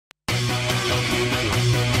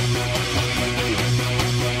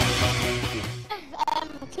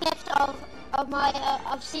of my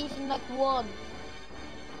of season like 1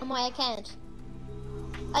 on my account.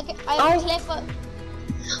 I have a clip of.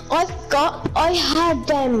 I had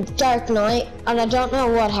Dark Knight, and I don't know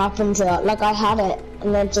what happened to it. Like I had it,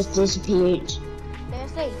 and then it just disappeared.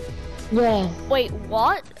 Seriously? Yeah. Wait,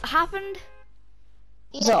 what happened?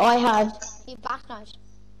 So I had. The Black Knight.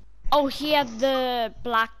 Oh, he had the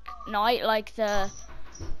Black Knight, like the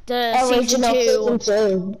Original season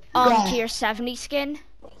 2 yeah. tier 70 skin.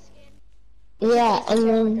 Yeah, and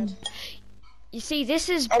then. You see, this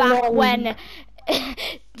is back when.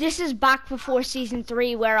 This is back before season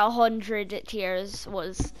 3, where 100 tiers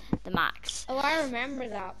was the max. Oh, I remember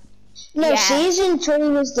that. No, Yeah. season 3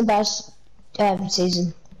 was the best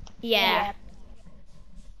season. Yeah.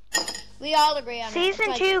 We all agree on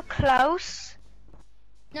Season it. 2 close.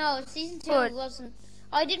 No, season 2 Good. wasn't.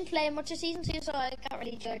 I didn't play much of season 2, so I can't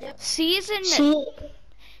really judge it. Season 2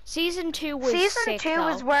 was Season sick, 2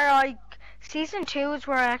 is though. where I. Season 2 is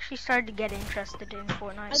where I actually started to get interested in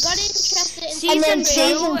Fortnite. I got interested in Season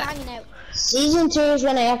 2. hanging out. Season 2 is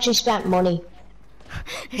when I actually spent money.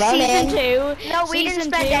 Season 2. No, we didn't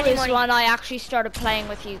Season spend 2 any is money. when I actually started playing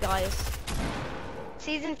with you guys.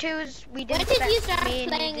 Season 2 is we When didn't did spend. you start Me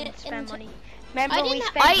and playing you didn't it spend into- money. Remember I we didn't-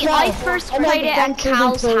 spent. I first I never played it at done season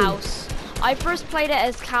Cal's 2. house. I first played it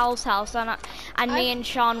as Cal's house, and me and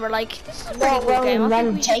Sean were like, "This is a pretty No, cool game. I think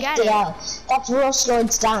Ronan, we should take get the it." L. That's Rush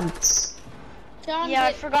Lord's dance. Sean, Yeah,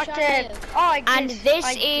 I did- forgot Sean to. did. Oh, I And did- this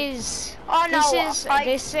I did. is. Oh no!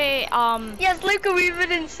 This is. Yes, Luca, we've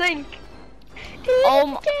been in sync.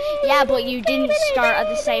 Yeah, but you didn't start at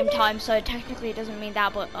the same time, so it technically doesn't mean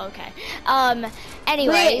that. But okay.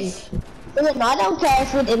 Anyways. Listen, I don't care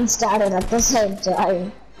if we didn't start it at the same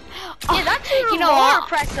time. Yeah, that's even You know more what?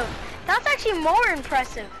 impressive. That's actually more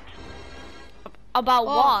impressive About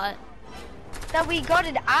what? that we got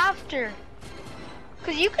it after.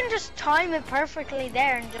 Cause you can just time it perfectly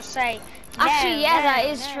there and just say. Actually, yeah, that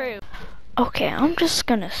is no. true. Okay, I'm just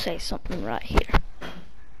gonna say something right here.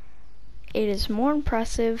 It is more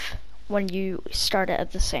impressive when you start it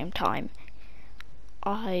at the same time.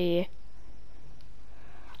 I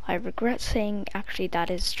regret saying actually that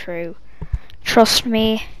is true. Trust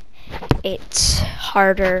me, it's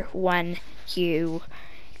harder when you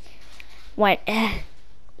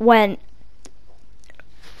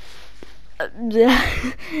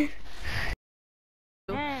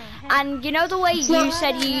and you know the way you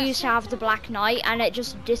said you used to have the Black Knight and it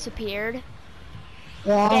just disappeared?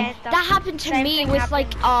 Yeah. Yeah, That happened to same me thing with happened.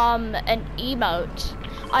 like an emote.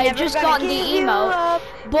 I had Never just gonna gotten the give you emote, up.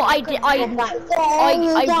 but I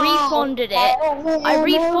refunded it. I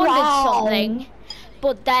refunded something,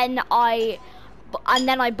 but then I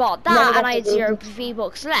bought that and I had 0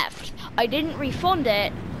 V-Bucks left. I didn't refund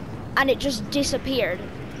it, and it just disappeared.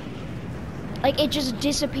 Like it just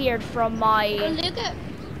disappeared from Well, my. Luca,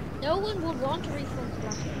 no one would want to refund the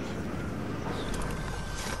Black Knight.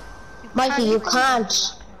 Mikey, you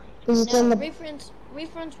can't. Because it's in No, the.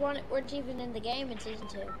 refunds weren't even in the game in season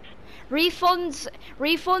 2.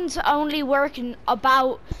 Refunds only work in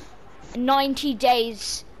about 90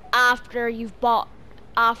 days after you've bought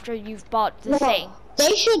the thing.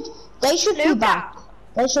 They should be Luca. back.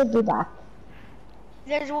 They should be back.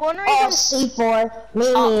 There's one Oh, reason. C4,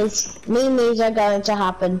 memes are going to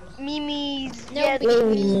happen. Mimis. No Yeah,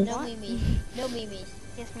 memes. No memes. No memes.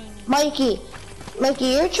 yes, mimis. Mikey,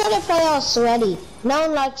 you're trying to play all sweaty. No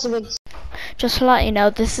one likes a big. Just to let you know,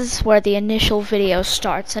 this is where the initial video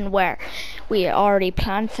starts and where we already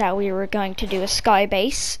planned that we were going to do a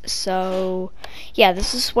Skybase. So yeah,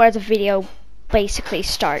 this is where the video basically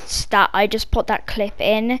starts. That I just put that clip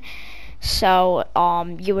in, so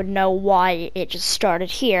you would know why it just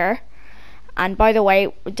started here. And by the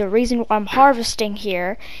way, the reason why I'm harvesting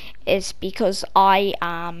here is because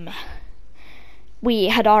we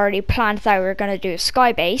had already planned that we were going to do a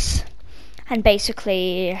Skybase, and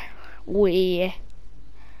basically we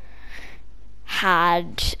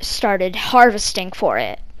had started harvesting for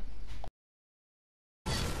it.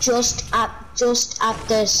 Just at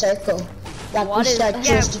the circle. Like What we is start that?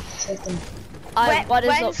 just at the circle. What is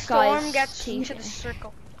when up, Storm guys? gets into the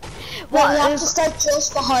circle. Well, we have to start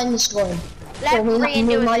just behind the storm. Let we Ryan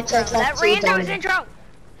do his might intro. take Let that Ryan do down. his intro.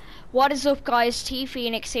 What is up, guys? T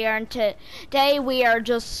Phoenix here, and today we are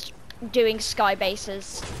just doing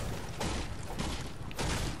Skybases.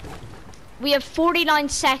 We have 49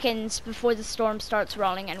 seconds before the storm starts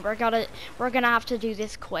rolling, and we're gonna have to do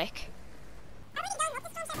this quick.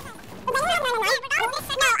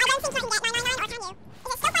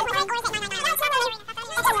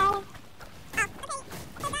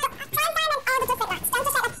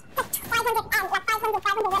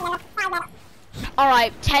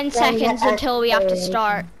 Alright, 10 seconds until we have to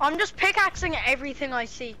start. I'm just pickaxing everything I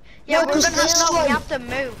see. Yeah, No, we're 'cause gonna this we one- have to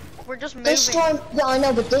move. We're just moving. This storm, yeah, I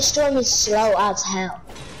know, but this storm is slow as hell,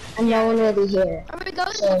 and no one will be here. Are we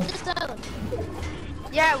going So- to this zone?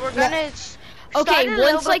 Yeah, we're gonna. Okay, start a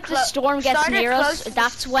little once bit like the storm gets start it near close us, to the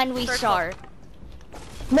that's when we circle. start.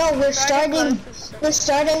 No, we're Starting starting. close to the We're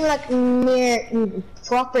starting like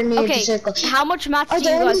proper near the Okay, circle. how much mats Are do you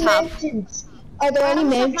there guys any have? mountains? Are there any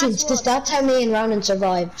don't have mountains? mass Because wood. that's how me and Ronan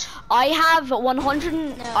survived. I have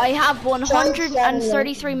 100. I have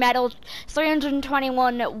 133 Try metal,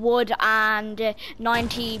 321 wood, and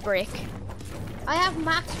 90 brick. I have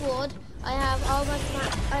max wood. I have almost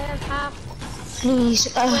max. I have half. Please,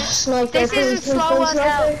 sniper. This please, isn't please, slow please, as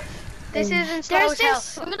hell. sniper. This isn't slow There's as hell.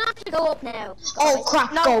 this. We're gonna have to go up now. Oh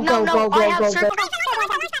crap! No, Go, no, go, no. go, I go, have go, go. circle.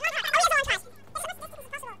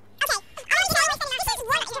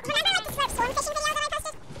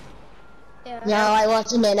 Yeah. No, I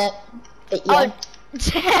wasn't in it. But yeah.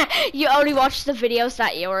 Oh, you only watched the videos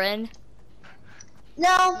that you were in.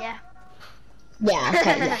 No. Yeah. Yeah.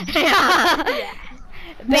 Okay. Yeah.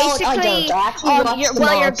 No, I Basically, don't. I actually watched you're, the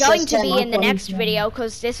well, you're mods going just to then, be like, in the one next time. video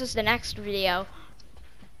because this was the next video.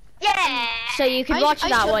 Yeah. So you can watch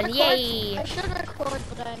that should one. record- Yay! I should record,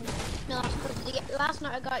 but no. Last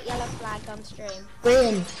night I got yellow flag on stream.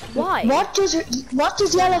 Green. Why? What does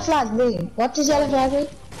yellow flag mean? What does yellow flag mean?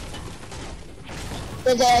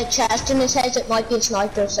 With a chest in his head, it might be a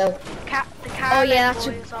sniper. So. Oh yeah, that's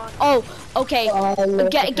is on. Oh, okay. Oh,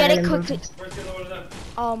 Get it look, quickly.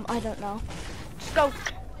 I don't know. Let's go.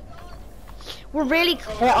 We're really.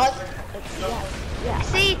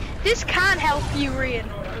 See, this can help you, Rian.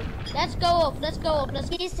 Let's go up. Let's go up. Let's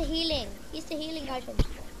use the healing. Use the healing item.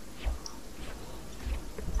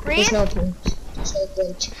 There's Rian? no point. There's no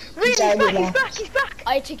point. Rian, he's already back, he's left. back, he's back.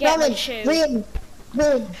 I had to get my Roman, shoe. Green.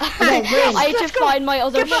 No, I had to Let's go. find my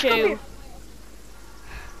other Get back up shoe. here.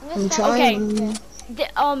 I'm Okay. trying.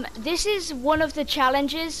 This is one of the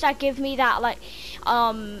challenges that give me that, like,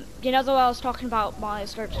 you know the way I was talking about my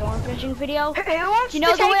storm fishing video? Who wants You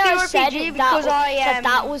know to the take way I the said RPG it, because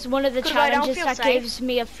that was one of the because I don't challenges feel that safe. gives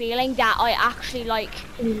me a feeling that I actually like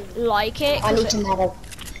it. I need 'cause to medal.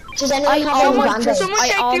 Does anyone have any almost band-aids? just- Someone I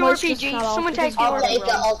take the almost just RPG. fell off Someone because take the I'll take it,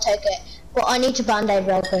 RPG. I'll take it. But I need to band-aid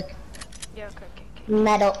real quick. Yeah, okay.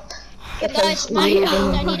 Medal. Guys, Because I we- need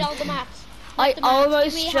all the maps. I the maps. Give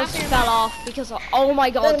almost me just half your fell maps. off because oh my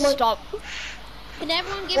god, Roman. stop. Can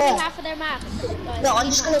everyone give Yeah. me half of their maps? Guys, No, I'm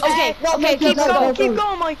just gonna. Okay, no, okay, Mikey, keep go, going, Keep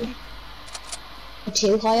going, Mikey.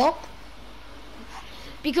 Too high up?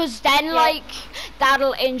 Because then like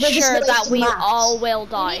that'll ensure just that we maps. all will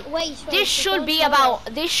die. Wait, This should be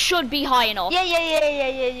this should be high enough.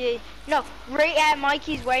 Yeah. No, right,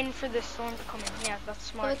 Mikey's waiting for the storm to come in. Yeah, that's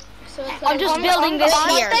smart. I'm just building this I'm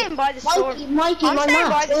here. staying by the storm. Mikey, I'm my staying by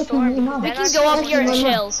maps. the storm. Mikey, my We Then can I go up can- here and my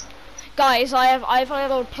chill. maps. Guys, I have a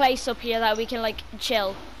little place up here that we can like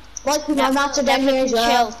chill. Mikey, my maps are down here as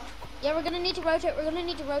well. Yeah, we're gonna need to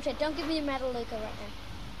rotate. Don't give me the metal, Luca, right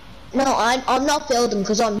now. No, I'm not building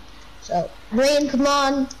because I'm. So, Rain, come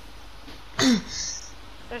on.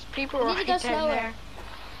 There's people We need to right go down slower. there.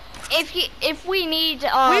 If we need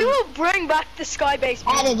We will bring back the Skybase.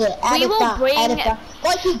 Edit it. Edit will that. bring Edit that.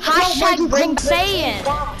 Mikey, hashtag bring come Bayin.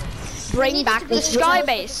 We Bring need back to the be close to the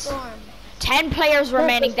Skybase. storm. 10 players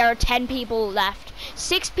remaining. There are 10 people left.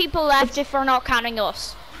 6 people left if we're not counting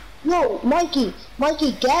us. No, Mikey,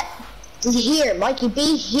 get here. Mikey,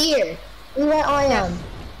 be here. Be where I am.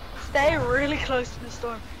 Stay really close to the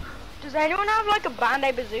storm. Does anyone have like a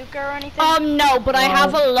Band-Aid bazooka or anything? No, but I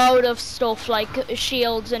have a load of stuff like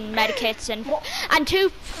shields and medikits and 2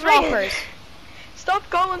 floppers. Stop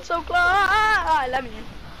going so close. Let me in.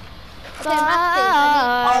 Okay, Matt,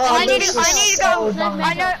 Oh, I need this to is go. so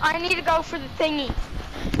bad. I need to go for the thingy.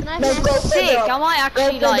 can I have No, metal? go Sick, further I up. might Go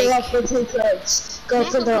actually further like... up, we're too close. Go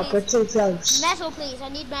Metal, further up, we're please. too close. Metal, please. I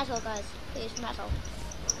need metal, guys. Please, metal.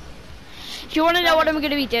 Do you want to know what I'm going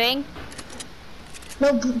to be doing?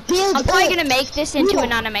 No, build I'm probably up. going to make this into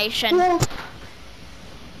an animation. Yeah.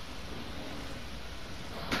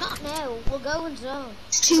 Not now. We'll go in zone.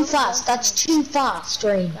 It's too fast. That's too fast,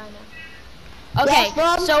 Rain. I know. Okay, Yes,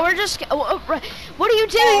 Mom? so we're just... What are you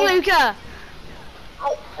doing, Luca?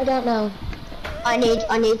 I don't know. I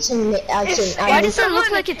need some. Why does it look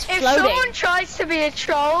like it's If floating? someone tries to be a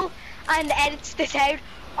troll and edits this out,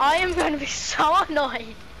 I am going to be so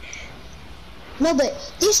annoyed. No,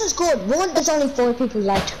 but this is good. 1, there's only 4 people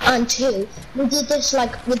left, and 2, we did this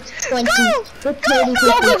like with 20, Go! with 30 Go, people.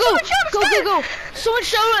 go, go! Go, go, go! Someone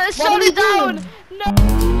shut What are it we down! doing?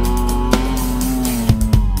 No!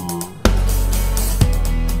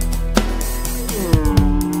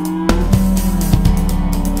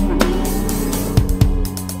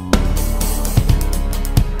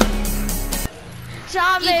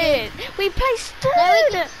 We placed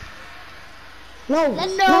third. No.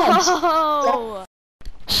 No.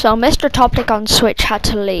 So Mr. Topic on Switch had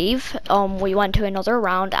to leave. We went to another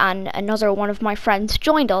round, and another one of my friends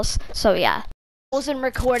joined us. So yeah, wasn't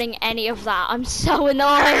recording any of that. I'm so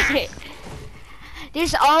annoyed.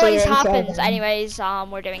 This always happens. Anyways,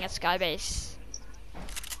 we're doing a Skybase.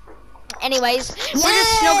 Anyways, we're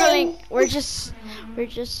just snuggling. We're just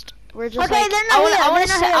Okay, like.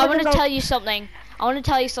 I want to tell you something. I want to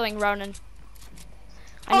tell you something, Ronan.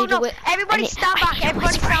 Oh no! Everybody stand back!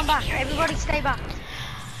 Everybody stand back! Everybody stay back!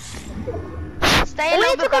 Stay a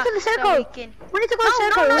little bit back. We need to go to the circle. We need to go to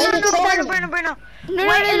the circle. No, Bruno.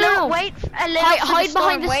 Wait a little. Hide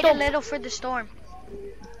behind the storm. Wait a little for the storm.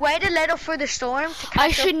 Wait a little for the storm to catch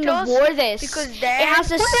I shouldn't have wore this. Because it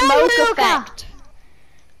has a smoke effect.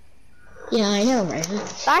 Yeah, I know, right?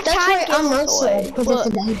 That can't give us away.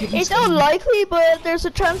 It's unlikely, but there's a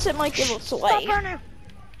chance it might give us away.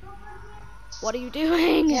 What are you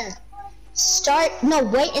doing? Yeah.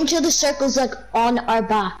 Wait until the circle's like on our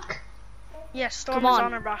back. Yes, storm is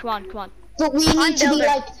on our back. Come on. But we need to be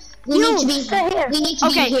like, we need to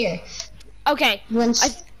be here. Okay.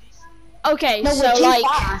 Okay, No, so we're too like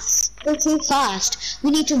fast. We're too fast.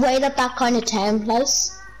 We need to wait at that kind of town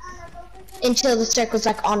place until the circle's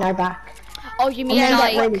like on our back. Oh, you mean and then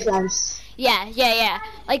like really close. Yeah.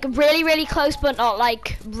 Like really close, but not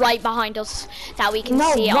like right behind us that we can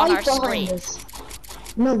see it on our screen.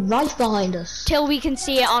 No, right behind us. Till we can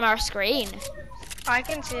see it on our screen. I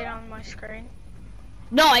can see it on my screen.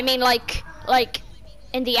 No, I mean like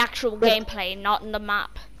in the actual gameplay, not in the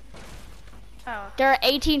map. Oh. There are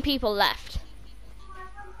 18 people left.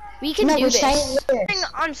 We can do this.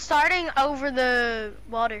 I'm starting over the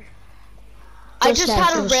water. I just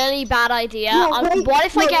had a really bad idea. What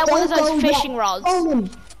if I get one of those fishing rods?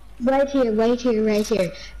 Right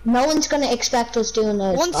here. No one's gonna expect us doing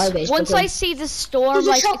those Skybase. Once I see the storm,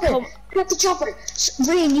 like get the chopper.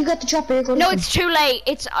 Brian, you got the chopper. No, it's too late.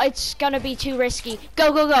 It's gonna be too risky.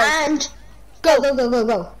 Go. And go.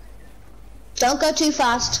 Don't go too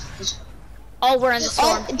fast. Oh, we're in the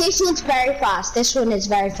storm. Oh, this one's very fast. This one is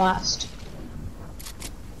very fast.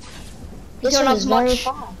 This one is very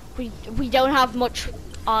fast. We don't have much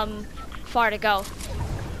far to go.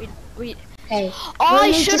 Okay. Oh,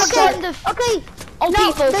 I should have gotten the. Okay. Oh,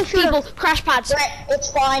 no, people, crash pads.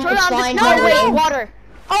 It's fine. No, wait, water.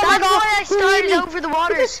 Oh, that's why I started over the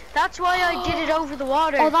waters. That's why I did it over the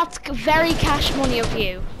water. Oh, that's very cash money of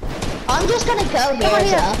you. I'm just gonna go here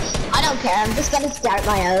as well. I don't care. I'm just gonna start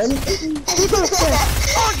my own.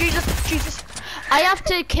 Oh, Jesus. I have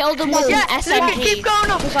to kill them with an SMG. Keep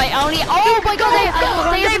going up. Because I only. Oh my God, they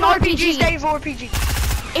have an RPG. They have RPG.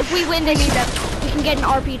 If we win this, we can get an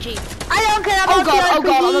RPG. I don't care about the RPG. Oh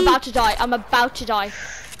God, I'm about to die.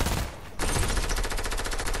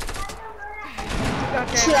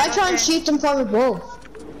 Should I try and shoot them from above?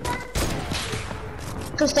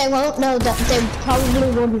 Because they won't know that they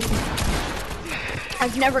probably wouldn't.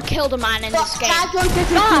 I've never killed a man in this game. I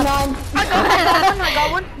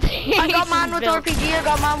got one. I got man with RPG. I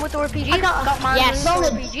got man with RPG. I got man with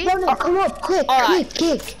RPG. Ronan, come up, quick.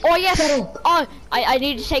 Oh yes. Oh, I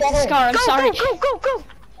need to take the scar. I'm sorry. Go.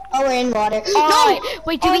 Oh, we're in water. No.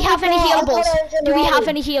 Wait, do we have any healables?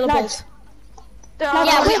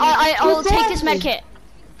 Yeah, I'll take this medkit.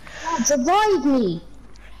 Revive me.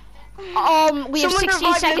 We have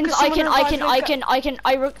 60 seconds.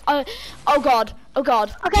 Oh God.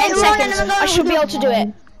 Okay, 10 seconds. I should be able to do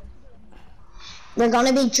it. We're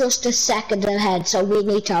gonna be just a second ahead, so we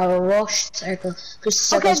need to rush circle.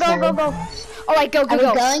 Okay, go. Alright, go. Are we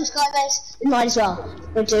going Skybase? We might as well.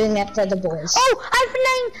 We're doing it for the boys. Oh, I've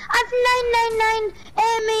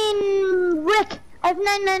 999. Rick. I've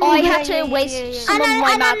 999. Oh, I had to waste some of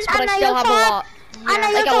my mats, but I still have a lot. And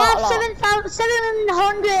I also have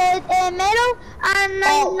 700 metal and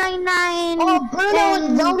 999. Oh, Bruno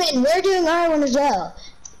and Ronan, we're doing our one as well.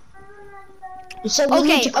 So we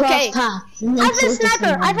need to cross paths. I have a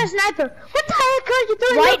sniper. What the heck are you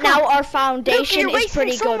doing? Right now, our foundation is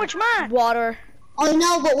pretty good. Much man. Water. I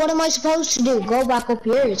know, but what am I supposed to do? Go back up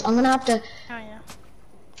yours. I'm gonna have to.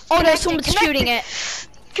 Oh no, someone's shooting it.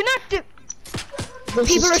 Connect it.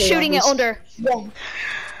 People are shooting it under. Yeah.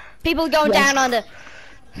 People going down on the.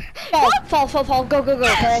 Fall. Go.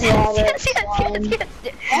 Yes.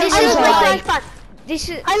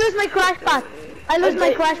 I lose my crash pad.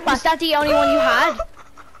 Is that the only one you had?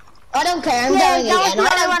 I don't care. I'm going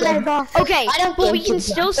again. Okay, but we can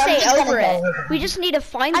still stay over it. We just need to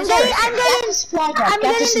find this person. I'm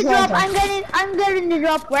getting the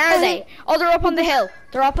drop. Where are they? Oh, they're up on the hill.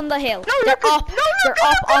 They're up on the hill. They're up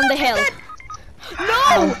on the hill.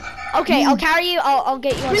 No! Okay, I'll carry you. I'll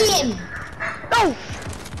get you on the hill.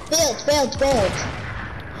 Build.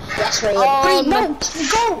 Yes, Ray. No,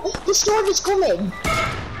 go! The storm is coming!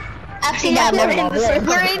 Actually, no,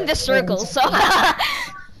 we're in the circle, so...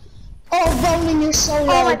 Oh, Ronan, you're so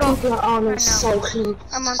low. Oh my god. People are on so close.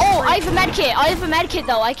 Oh, I have a medkit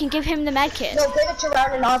though. I can give him the medkit. No, give it to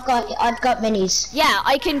Ronan. I've got minis. Yeah,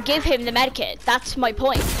 I can give him the medkit. That's my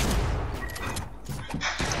point.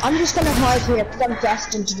 I'm just gonna hide here because I'm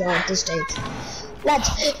destined to die at this stage. Lads,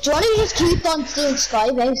 do you want to just keep on stealing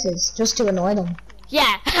Skybases just to annoy them?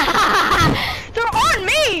 Yeah. They're on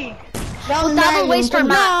me! Well, that'll waste our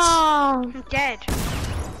mats. I'm dead.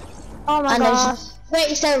 Oh my god. Wait,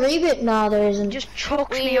 is there a reboot? No, there isn't. Just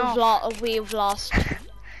choked me off. We've lost.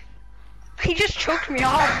 He just choked me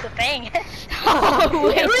off the thing. Oh,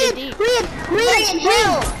 wait, Ryan,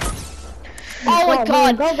 help! Oh my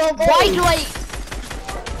god. Go. Why do I...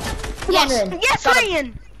 Yes, yes,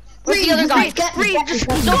 Ryan! Where's the other guy? He's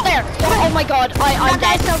up there. Oh my god, I'm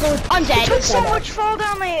dead. I'm dead. Took so much fall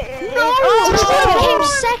down my... No! I came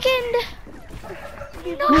second!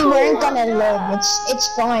 No. We weren't gonna live. It's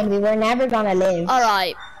fine. We were never gonna live.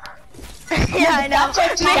 Alright. Yeah, I know.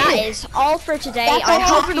 That is all for today. I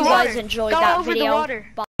hope you guys enjoyed that video.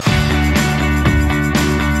 Bye.